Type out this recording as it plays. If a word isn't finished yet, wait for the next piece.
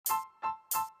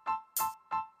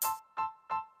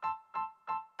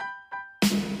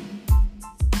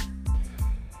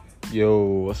Yo,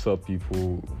 what's up,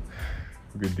 people?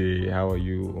 Good day. How are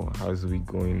you? How's the week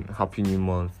going? Happy New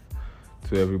Month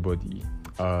to everybody.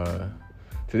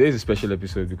 Today is a special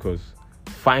episode because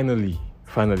finally,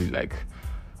 finally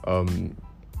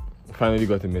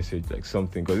got a message, like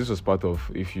something. Because this was part of,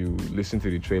 if you listen to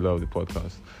the trailer of the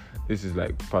podcast, this is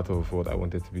like part of what I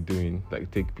wanted to be doing.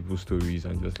 Like take people's stories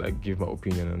and just like give my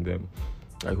opinion on them.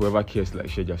 Like whoever cares to like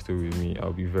share their story with me,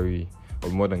 I'll be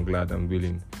more than glad and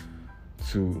willing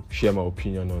to share my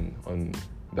opinion on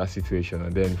that situation.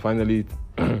 And then finally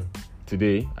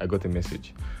today I got a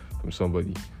message from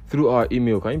somebody through our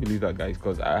email. Can you believe that, guys?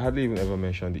 Because I hardly even ever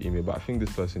mentioned the email, but I think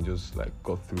this person just like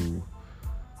got through,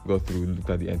 looked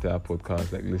at the entire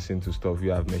podcast, like listened to stuff.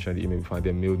 I've mentioned the email before, and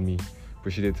then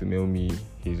proceeded to mail me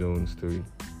his own story.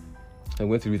 I'm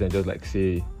going to read and just like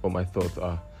say what my thoughts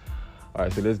are.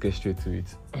 Alright, so let's get straight to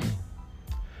it.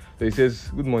 So he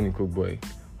says, "Good morning, Coke Boy.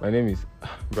 My name is..."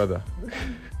 Brother.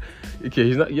 Okay,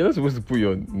 you're not supposed to put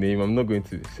your name. I'm not going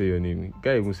to say your name.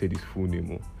 Guy even said his full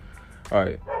name.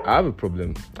 Alright, I have a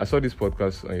problem. I saw this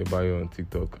podcast on your bio on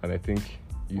TikTok, and I think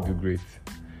you do great.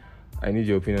 I need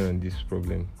your opinion on this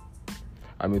problem.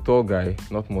 I'm a tall guy,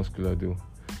 not muscular though.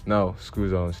 Now,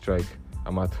 schools are on strike.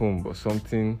 I'm at home, but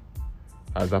something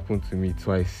has happened to me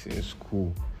twice in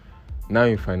school. He's now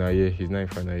in final year,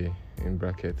 in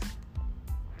brackets,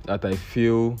 that I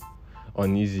feel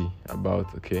uneasy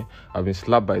about. Okay, I've been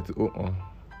slapped by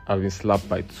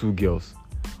two girls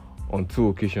on 2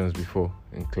 occasions before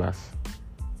in class.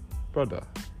 Brother.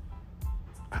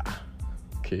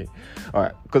 Okay, all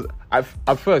right. Because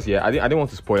at first, I didn't want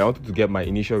to spoil. I wanted to get my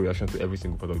initial reaction to every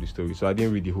single part of the story, so I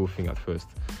didn't read the whole thing at first.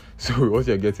 So what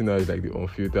you're getting now is like the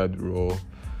unfiltered, raw,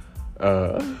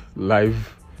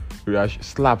 live reaction.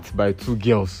 Slapped by 2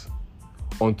 girls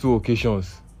on 2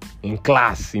 occasions in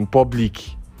class, in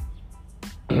public.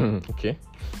 Okay.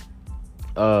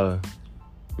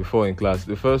 Before in class,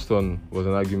 the first one was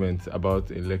an argument about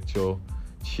a lecture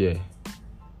chair.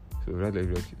 So right,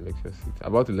 lecture seat.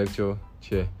 About a lecture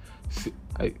chair.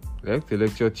 I left the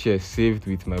lecture chair saved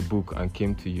with my book and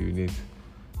came to urinate.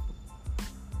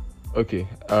 Okay.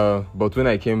 But when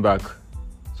I came back,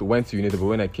 so went to urinate. But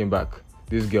when I came back,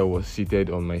 this girl was seated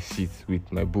on my seat with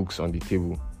my books on the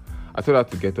table. I told her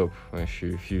to get up, and she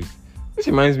refused. This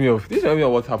reminds me of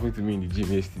what happened to me in the gym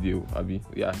yesterday, Abby.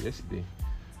 Yeah, yesterday.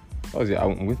 I'm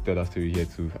going to tell that story here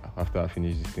too after I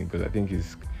finish this thing, because I think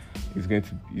it's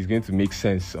going to make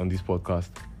sense on this podcast.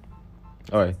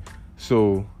 All right.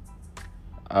 So,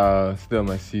 stay on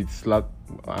my seat. Slap.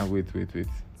 Wait.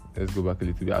 Let's go back a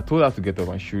little bit. I told her to get up,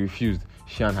 and she refused.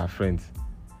 She and her friends,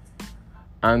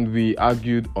 and we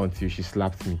argued until she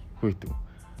slapped me. Wait, though.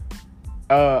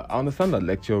 I understand that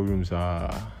lecture rooms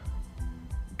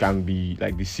can be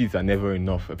like the seats are never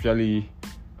enough, especially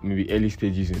maybe early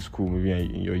stages in school. Maybe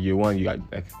in your year 1, you got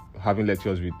like having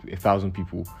lectures with 1,000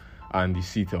 people, and the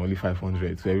seats are only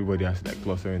 500, so everybody has to like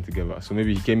cluster in together. So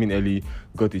maybe he came in early,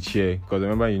 got a chair, because I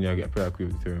remember in your prayer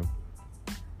auditorium,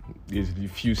 there's a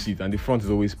few seats, and the front is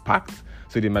always packed.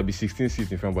 So there might be 16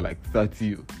 seats in front, but like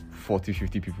 30, 40,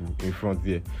 50 people in front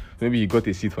there. So maybe he got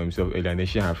a seat for himself early, and then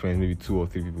she and her friends, maybe 2 or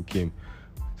 3 people came,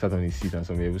 sat on his seat, and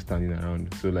somebody was standing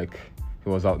around. So like he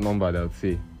was outnumbered, I would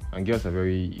say. And girls are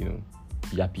very,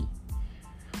 yappy.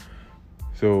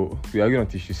 So we argued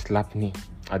until she slapped me.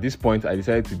 At this point, I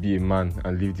decided to be a man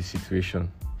and leave the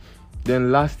situation.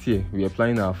 Then last year, we were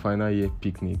planning our final year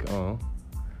picnic.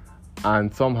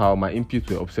 And somehow my inputs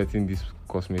were upsetting this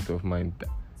classmate of mine.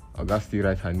 I'll just still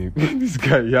write her name. This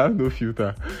guy, he has no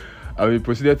filter. And we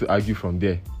proceeded to argue from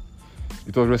there.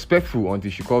 It was respectful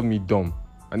until she called me dumb.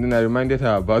 And then I reminded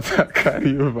her about her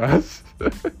carryovers.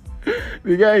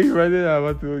 The guy reminded her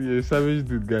about a savage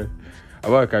dude guy.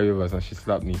 About her carryovers, and she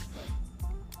slapped me.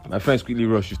 My friends quickly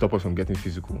rushed to stop us from getting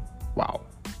physical. Wow.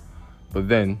 But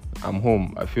then, I'm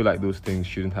home. I feel like those things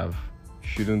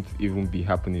shouldn't even be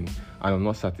happening. And I'm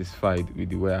not satisfied with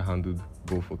the way I handled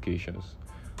both occasions.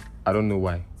 I don't know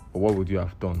why, but what would you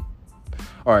have done?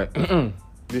 Alright,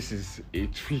 this is a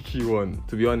tricky one.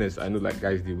 To be honest, I know like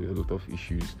guys deal with a lot of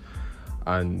issues.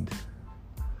 And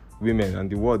women and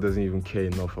the world doesn't even care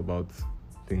enough about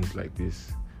things like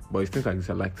this. But it's things like this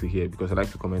I like to hear, because I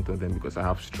like to comment on them, because I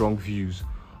have strong views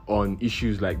on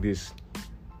issues like this.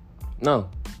 Now,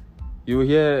 you will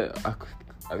hear,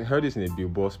 I heard this in a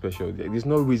Billboard special, there's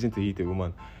no reason to hit a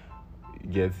woman.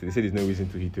 Yes, they say there's no reason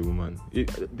to hit a woman.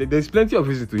 There's plenty of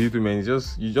reasons to hit women.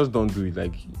 You just don't do it.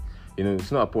 Like,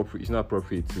 it's not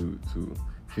appropriate to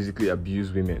physically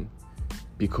abuse women,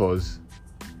 because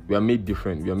we are made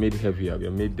different. We are made heavier. We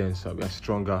are made denser. We are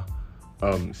stronger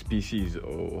species,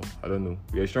 or I don't know,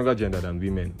 we are a stronger gender than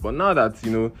women. But now that,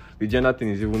 you know, the gender thing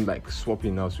is even like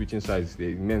swapping now, switching sides,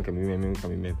 the men can be women can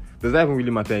be men. Does that even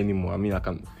really matter anymore? I mean, I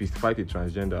can fist fight a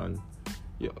transgender, and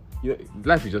you know,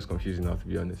 life is just confusing now, to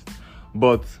be honest.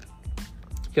 But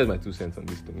here's my 2 cents on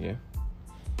this thing, yeah.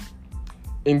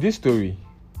 In this story,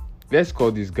 let's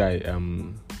call this guy,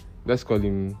 let's call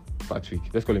him Patrick.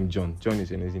 Let's call him John. John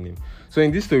is an easy name. So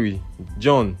in this story,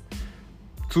 John,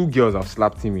 2 girls have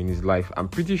slapped him in his life. I'm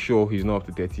pretty sure he's not up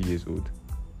to 30 years old,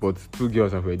 but 2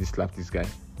 girls have already slapped this guy.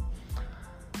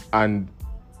 And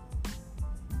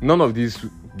none of these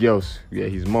girls were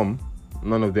his mom.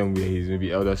 None of them were his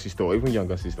maybe elder sister or even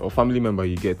younger sister or family member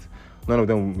you get. None of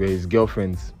them were his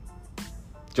girlfriends.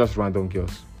 Just random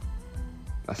girls.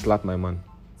 I slapped my man.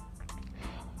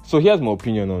 So here's my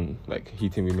opinion on like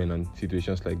hitting women and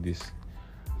situations like this.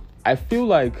 I feel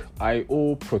like I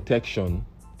owe protection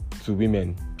to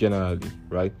women generally,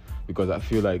 right? Because I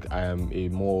feel like I'm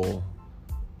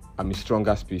a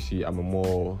stronger species. I'm a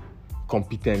more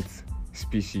competent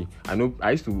species. I know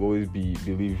I used to always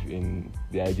believe in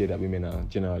the idea that women are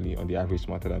generally on the average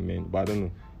smarter than men, but I don't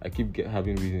know. I keep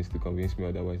having reasons to convince me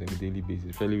otherwise on a daily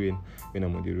basis, especially when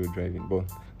I'm on the road driving. But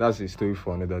that's a story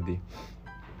for another day.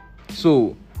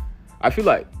 So I feel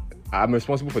like I'm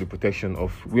responsible for the protection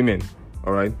of women.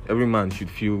 All right, every man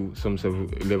should feel some sort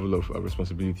of level of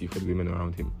responsibility for the women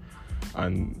around him,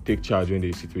 and take charge when there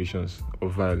are situations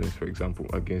of violence, for example,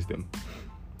 against them.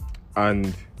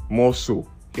 And more so,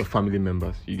 your family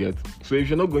members. You get. So if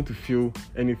you're not going to feel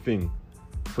anything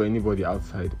for anybody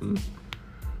outside,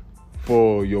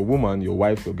 for your woman, your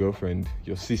wife, your girlfriend,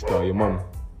 your sister, your mom,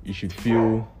 you should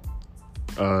feel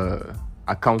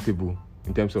accountable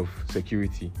in terms of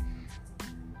security.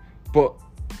 But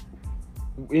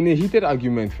in a heated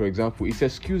argument, for example, it's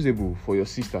excusable for your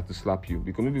sister to slap you,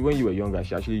 because maybe when you were younger,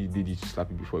 she actually did it to slap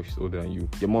you before if she's older than you.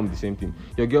 Your mom, the same thing.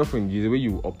 Your girlfriend, the way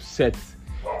you upset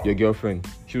your girlfriend,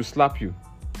 she'll slap you.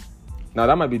 Now,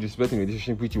 that might be disrespecting a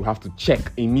relationship which you have to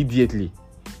check immediately,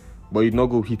 but you'd not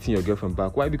go hitting your girlfriend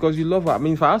back. Why? Because you love her. I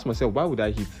mean, if I ask myself, why would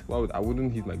I hit? I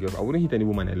wouldn't hit my girlfriend. I wouldn't hit any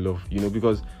woman I love,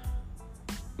 because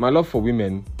my love for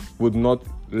women would not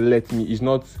let me,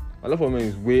 my love for women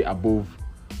is way above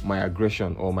my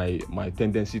aggression or my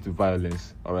tendency to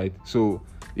violence. All right, so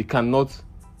it cannot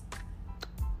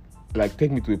like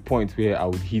take me to a point where I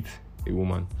would hit a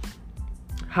woman.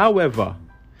 However,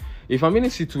 if I'm in a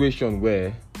situation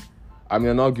where I'm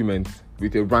in an argument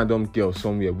with a random girl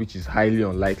somewhere, which is highly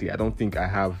unlikely, I don't think I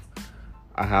have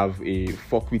a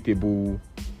fuck-withable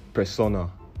persona.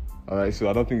 All right, so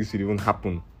I don't think this would even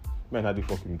happen. Man, how do you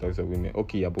fuck with me talking to women?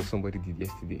 Okay, yeah, but somebody did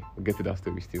yesterday. We'll get to that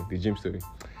story still, the gym story.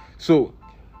 So,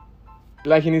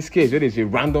 like in this case, where there's a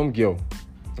random girl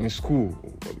in school,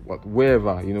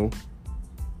 wherever,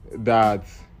 that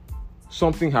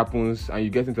something happens and you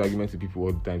get into arguments with people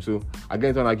all the time. So I get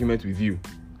into an argument with you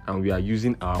and we are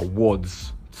using our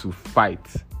words to fight.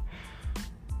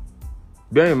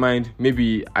 Bear in mind,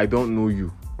 maybe I don't know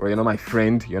you, or you're not my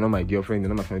friend, you're not my girlfriend, you're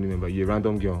not my family member, you're a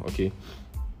random girl, okay?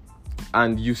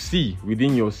 And you see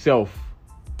within yourself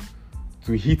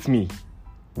to hit me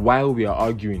while we are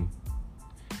arguing.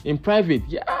 In private,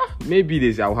 yeah,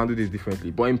 maybe I'll handle this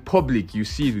differently. But in public, you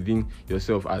see it within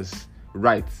yourself as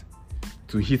right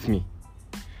to hit me.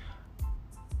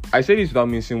 I say this without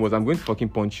mincing words. I'm going to fucking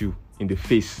punch you in the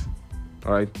face.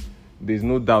 All right? There's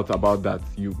no doubt about that.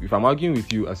 If I'm arguing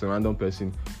with you as a random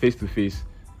person, face to face,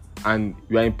 and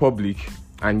we are in public,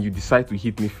 and you decide to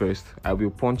hit me first, I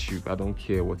will punch you. I don't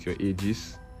care what your age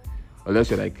is. Unless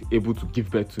you're like able to give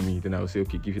birth to me, then I will say,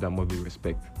 okay, give you that motherly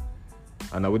respect.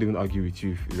 And I wouldn't even argue with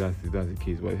you if that's the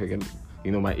case. But if again,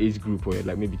 my age group, or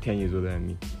like maybe 10 years older than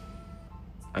me,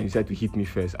 and you decide to hit me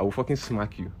first, I will fucking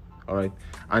smack you. All right?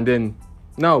 And then,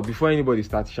 now, before anybody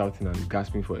starts shouting and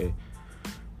gasping for air,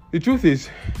 the truth is,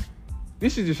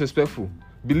 this is disrespectful.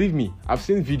 Believe me, I've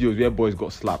seen videos where boys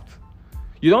got slapped.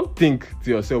 You don't think to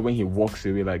yourself when he walks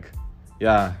away like,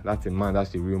 yeah, that's a man,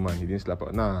 that's the real man, he didn't slap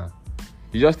her. Nah.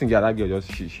 You just think, yeah, that girl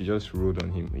she just rode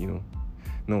on him,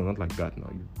 No, not like that. No,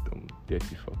 you dumb,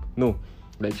 dirty fuck. No,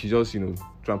 like she just,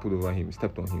 trampled over him,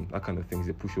 stepped on him, that kind of thing is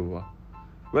a pushover.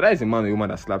 Whether it's a man or a woman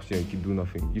that slaps you and you do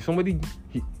nothing, if somebody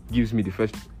gives me the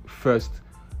first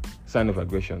sign of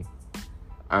aggression,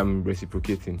 I'm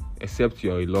reciprocating, except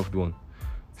you're a loved one.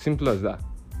 Simple as that.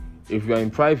 If you're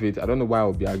in private, I don't know why I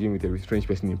would be arguing with a strange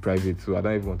person in private, so I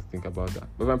don't even want to think about that.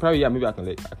 But if I'm private, yeah, maybe I can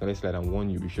let slide and warn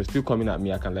you. If you're still coming at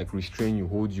me, I can restrain you,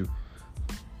 hold you.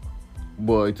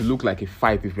 But it will look like a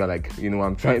fight if you're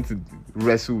I'm trying to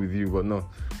wrestle with you. But no,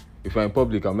 if you're in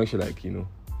public, I'll make sure I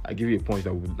give you a punch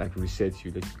that would reset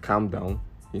you. Calm down,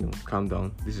 calm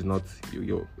down. This is not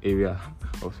your area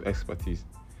of expertise.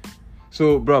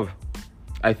 So, bruv,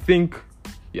 I think,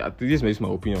 this is my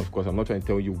opinion, of course. I'm not trying to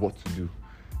tell you what to do.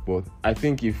 But I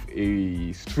think if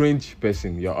a strange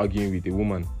person you're arguing with, a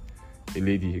woman, a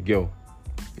lady, a girl,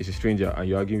 is a stranger, and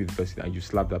you're arguing with the person and you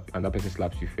slap that, and that person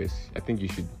slaps you first, I think you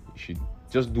should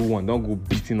just do one. Don't go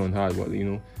beating on her, but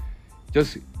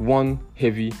just one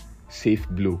heavy, safe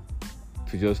blow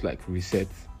to just like reset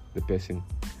the person.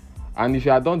 And if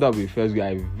you had done that with the first guy,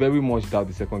 I very much doubt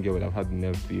the second girl would have had the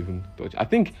nerve to even touch. I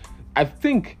think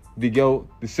the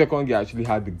second girl actually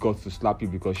had the guts to slap you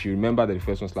because she remembered that the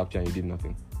first one slapped you and you did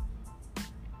nothing.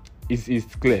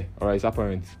 It's clear, alright, it's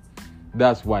apparent.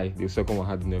 That's why the second one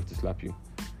had the nerve to slap you.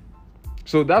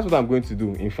 So that's what I'm going to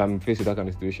do if I'm faced with that kind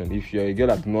of situation. If you're a girl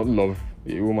that do not love,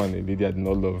 a woman, a lady I do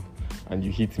not love, and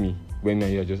you hit me when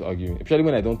you're just arguing, especially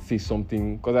when I don't say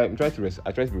something, because I try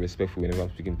to be respectful whenever I'm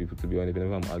speaking to people, to be honest,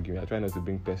 whenever I'm arguing. I try not to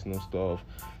bring personal stuff,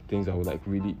 things that would like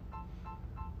really,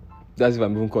 that's if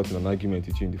I'm even caught in an argument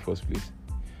with you in the first place.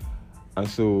 And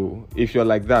so if you're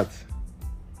like that,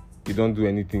 you don't do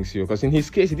anything serious. Because in his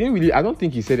case, I don't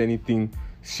think he said anything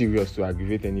serious to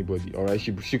aggravate anybody. Alright,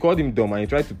 she called him dumb and he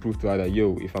tried to prove to her that,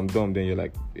 if I'm dumb, then you're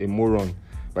like a moron,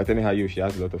 by telling her, she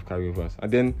has a lot of carryovers.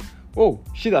 And then,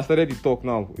 she that started the talk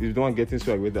now is the one getting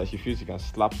so aggravated that she feels she can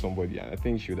slap somebody. And I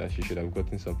think she should have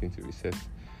gotten something to reset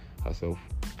herself.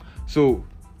 So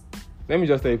let me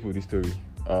just tell you this story.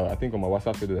 I think on my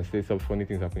WhatsApp video I said some funny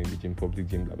things happening in the gym, public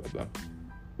gym, blah blah blah.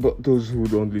 But those who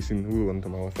don't listen, who went to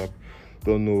my WhatsApp,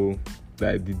 don't know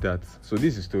that I did that. So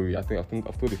this is a story. I think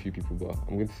I've told a few people, but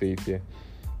I'm going to say it here.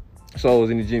 So I was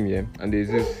in the gym, and there's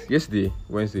this yesterday,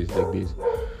 Wednesdays, like this.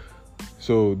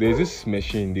 So there's this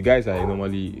machine. The guys I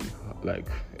normally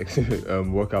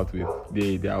work out with,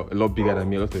 they are a lot bigger than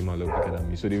me. A lot of them are a lot bigger than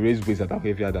me. So they raise weights that are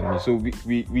heavier than me. So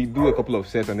we do a couple of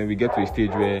sets, and then we get to a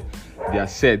stage where their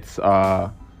sets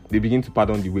they begin to pad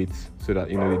on the weights so that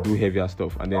they do heavier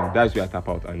stuff, and then that's where I tap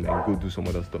out and then go do some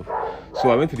other stuff. So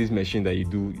I went to this machine that you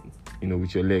do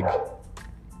with your leg,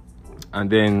 and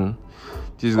then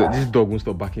this dog won't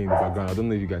stop barking in the background. I don't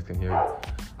know if you guys can hear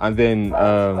it. And then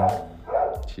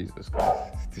Jesus Christ,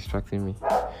 it's distracting me.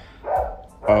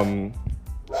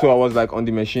 So I was like on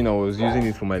the machine, I was using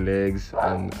it for my legs,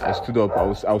 and I stood up.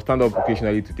 I'll stand up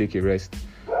occasionally to take a rest,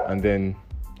 and then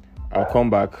I'll come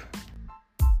back.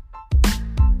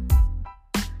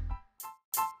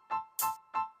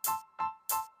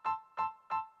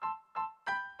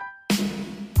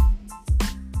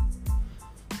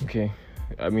 Okay,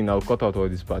 I'll cut out all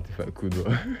this part if I could,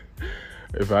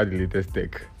 if I had the latest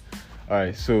tech.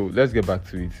 Alright, so let's get back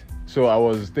to it. So I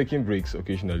was taking breaks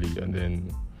occasionally, and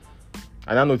then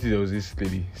I noticed there was this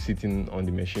lady sitting on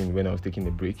the machine when I was taking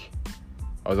a break.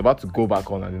 I was about to go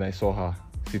back on, and then I saw her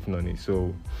sitting on it.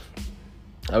 So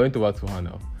I went over to her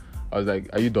now. I was like,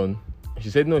 "Are you done?" She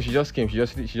said, "No, she just came. She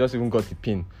just even got the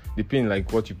pin. The pin,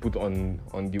 like what you put on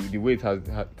the weight has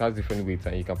different weights,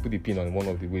 and you can put the pin on one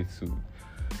of the weights to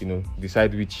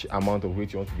decide which amount of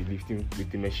weight you want to be lifting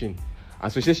with the machine."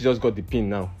 And so she said she just got the pin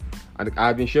now. And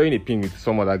I've been sharing a pin with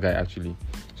some other guy actually.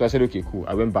 So I said, okay, cool.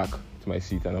 I went back to my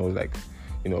seat and I was like,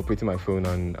 operating my phone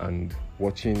and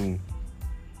watching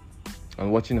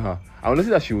her. I noticed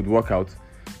that she would work out.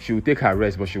 She would take her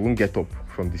rest, but she wouldn't get up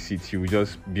from the seat. She would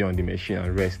just be on the machine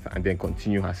and rest and then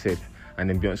continue her set. And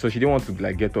then so she didn't want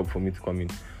to get up for me to come in.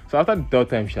 So after the third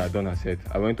time she had done her set,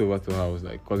 I went over to her. I was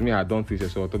like, because me, I had done 3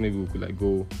 sets, so I thought maybe we could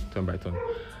go turn by turn.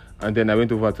 And then I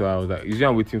went over to her. I was like, usually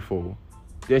I'm waiting for.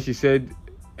 Then she said,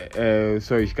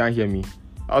 sorry, she can't hear me.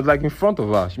 I was like in front of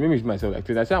her. She made me hit myself like,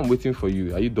 I said, I'm waiting for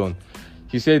you. Are you done?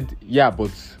 She said, yeah,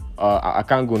 but I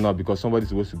can't go now because somebody's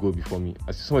supposed to go before me.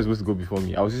 I said, somebody's supposed to go before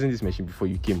me. I was using this machine before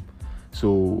you came.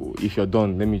 So if you're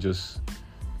done, let me just.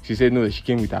 She said, no, she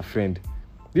came with her friend.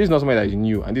 This is not somebody that is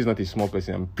new, and this is not a small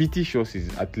person. I'm pretty sure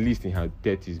she's at least in her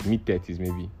 30s, mid-30s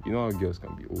maybe. You know how girls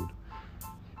can be old.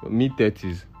 But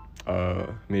mid-30s,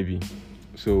 maybe.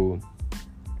 So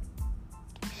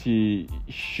she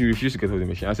refused to get off the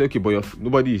machine. I said, okay, but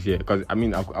nobody is here. Because, I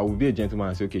would be a gentleman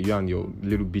and say, okay, you and your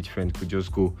little bitch friend could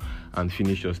just go and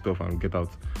finish your stuff and get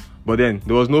out. But then,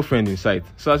 there was no friend in sight.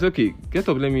 So I said, okay, get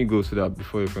up, let me go so that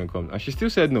before your friend comes. And she still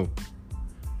said no.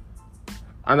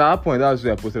 And at that point, that's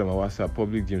where I posted on my WhatsApp,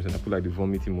 public gyms, and I put the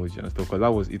vomit emoji and stuff.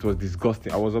 Because it was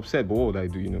disgusting. I was upset, but what would I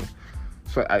do,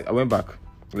 So I went back.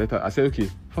 Later, I said, okay,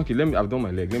 fuck it, I've done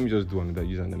my leg. Let me just do another,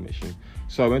 use another machine.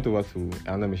 So I went over to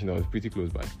another machine that was pretty close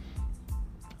by.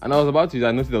 And I was about to use it,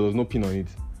 I noticed there was no pin on it.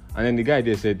 And then the guy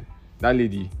there said, that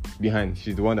lady behind,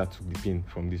 she's the one that took the pin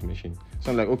from this machine.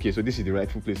 So I'm like, okay, so this is the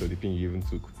rightful place of the pin you even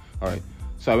took. All right.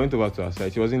 So I went over to her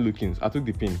side. She wasn't looking. I took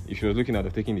the pin. If she was looking, I'd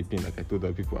have taken the pin, like I told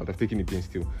other people. I'd have taken the pin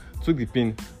still. Took the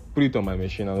pin, put it on my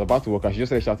machine. I was about to walk out. She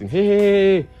just started shouting, hey,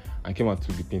 hey, hey, and came and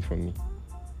took the pin from me.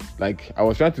 Like, I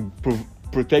was trying to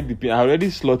protect the pin. I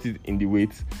already slotted in the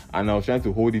weight, and I was trying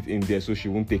to hold it in there so she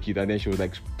won't take it. And then she was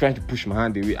like trying to push my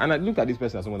hand away. And I looked at this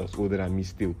person as someone that's older than me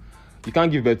still. You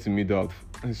can't give birth to me, dog.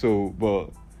 So,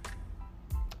 but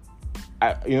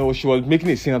she was making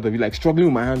a scene out of it, like struggling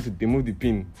with my hand to remove the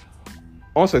pin.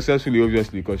 Unsuccessfully,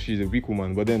 obviously, because she's a weak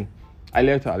woman. But then I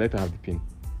let her have the pin.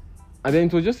 And then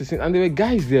it was just a scene. And there were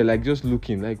guys there, like, just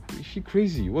looking, like, is she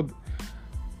crazy? What?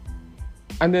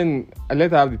 And then I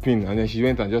let her have the pin, and then she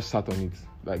went and just sat on it,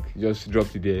 like, just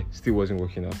dropped it there. Still wasn't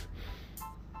working out.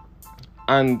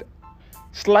 And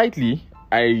slightly,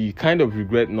 I kind of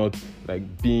regret not,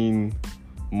 like, being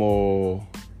more.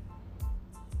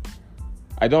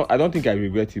 I don't think I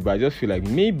regret it, but I just feel like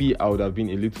maybe I would have been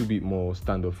a little bit more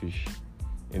standoffish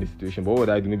in the situation. But what would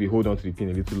I do? Maybe hold on to the pin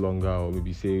a little longer, or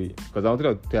maybe say, because I wanted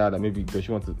to tell her that maybe does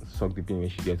she want to suck the pin when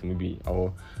she gets, maybe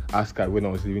I'll ask her when I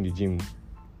was leaving the gym,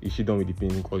 is she done with the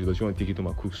pin, or does she want to take it to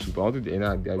my cook soup? I wanted to,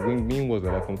 and the main words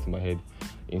that come to my head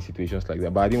in situations like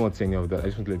that, but I didn't want to say any of that. I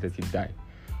just want to let it die.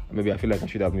 Maybe I feel like I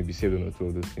should have maybe said one or two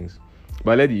of those things,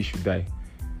 but I let the issue die.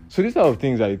 So these type of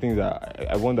things are the things that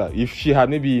I wonder if she had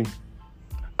maybe.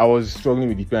 I was struggling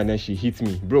with the pin and then she hit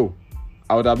me, bro.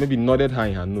 I would have maybe nodded her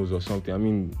in her nose or something. I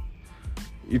mean,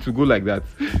 it would go like that.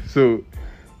 So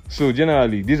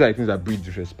generally, these are the things that breed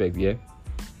disrespect, yeah?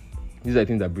 These are the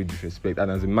things that breed disrespect.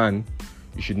 And as a man,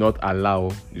 you should not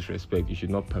allow disrespect. You should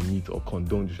not permit or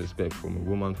condone disrespect from a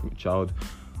woman, from a child,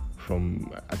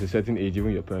 from at a certain age,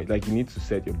 even your parents. Like, you need to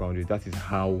set your boundaries. That is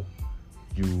how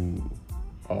you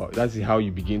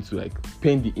begin to, like,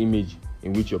 paint the image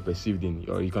in which you're perceived in.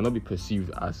 Or you cannot be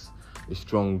perceived as a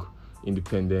strong,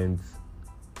 independent,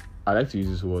 I like to use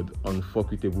this word,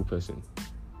 unfuckable person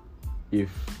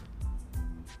if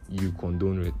you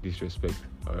condone disrespect,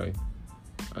 alright?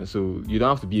 And so you don't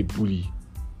have to be a bully,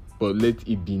 but let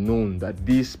it be known that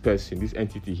this person, this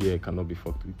entity here cannot be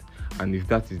fucked with. And if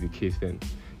that is the case, then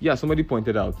yeah, somebody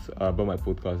pointed out about my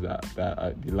podcast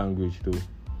that the language too.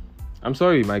 I'm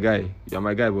sorry, my guy. You're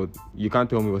my guy, but you can't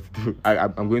tell me what to do.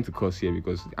 I'm going to curse here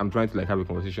because I'm trying to, like, have a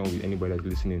conversation with anybody that's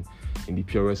listening in the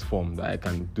purest form that I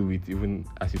can do it, even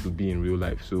as it would be in real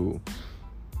life. So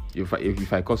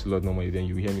if I curse a lot normally, then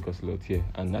you will hear me curse a lot here.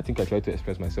 And I think I try to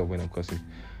express myself when I'm cursing.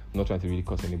 I'm not trying to really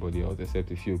curse anybody else,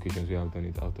 except a few occasions where I've done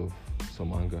it out of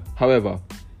some anger. However,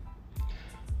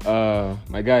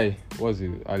 my guy, what's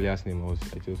the alias name I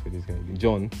chose for this guy?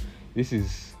 John. This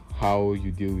is how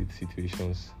you deal with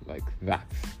situations like that,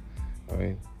 all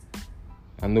right?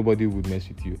 And nobody would mess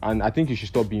with you. And I think you should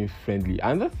stop being friendly.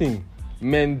 Another thing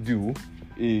men do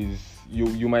is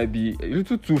you might be a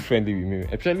little too friendly with me,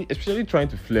 especially trying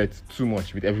to flirt too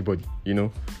much with everybody.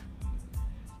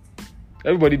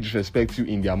 Everybody disrespects you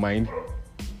in their mind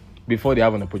before they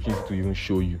have an opportunity to even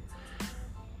show you.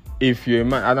 If you're a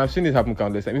man, and I've seen this happen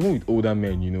countless times, even with older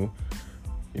men,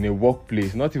 in a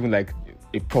workplace, not even like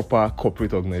a proper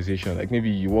corporate organization, like maybe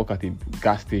you work at a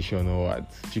gas station or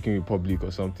at Chicken Republic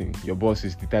or something. Your boss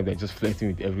is the type that's just flirting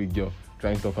with every girl,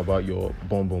 trying to talk about your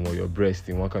bum bum or your breast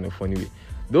in one kind of funny way.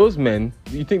 Those men,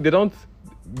 you think the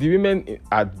women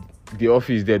at the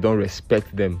office there don't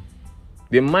respect them.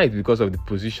 They might because of the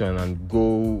position and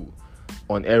go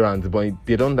on errands, but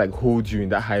they don't, like, hold you in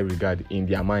that high regard in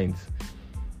their minds.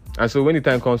 And so when the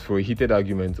time comes for a heated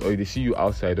argument, or they see you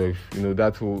outside, or if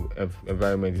that whole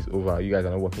environment is over, you guys are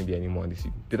not working there anymore, and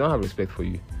they don't have respect for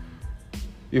you.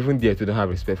 Even there, they don't have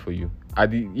respect for you.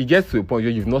 It gets to a point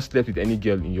where you've not slept with any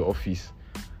girl in your office,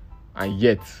 and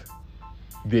yet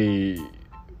they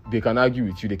can argue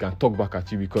with you, they can talk back at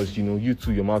you because you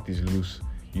too, your mouth is loose.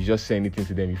 You just say anything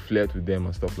to them, you flirt with them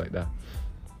and stuff like that.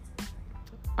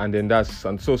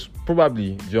 And so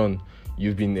probably, John,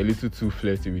 you've been a little too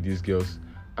flirty with these girls.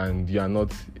 And you are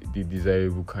not the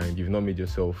desirable kind. You've not made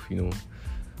yourself,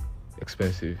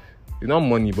 expensive. It's not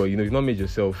money, but you've not made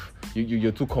yourself.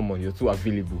 You're too common. You're too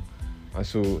available, and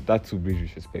so that too breeds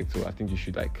disrespect. So I think you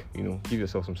should, like, give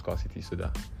yourself some scarcity so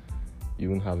that you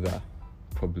won't have that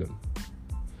problem.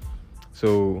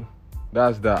 So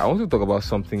that's that. I want to talk about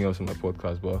something else on my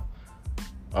podcast, but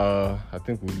I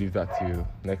think we'll leave that till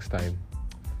next time.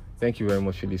 Thank you very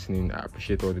much for listening. I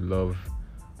appreciate all the love.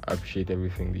 I appreciate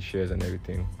everything, the shares and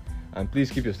everything. And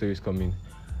please keep your stories coming.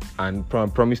 And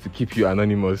promise to keep you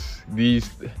anonymous. The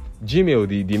Gmail,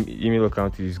 the email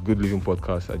account is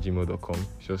goodlivingpodcast@gmail.com.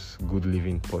 It's just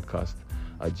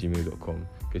goodlivingpodcast@gmail.com.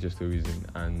 Get your stories in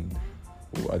and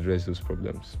we'll address those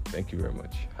problems. Thank you very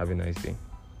much. Have a nice day.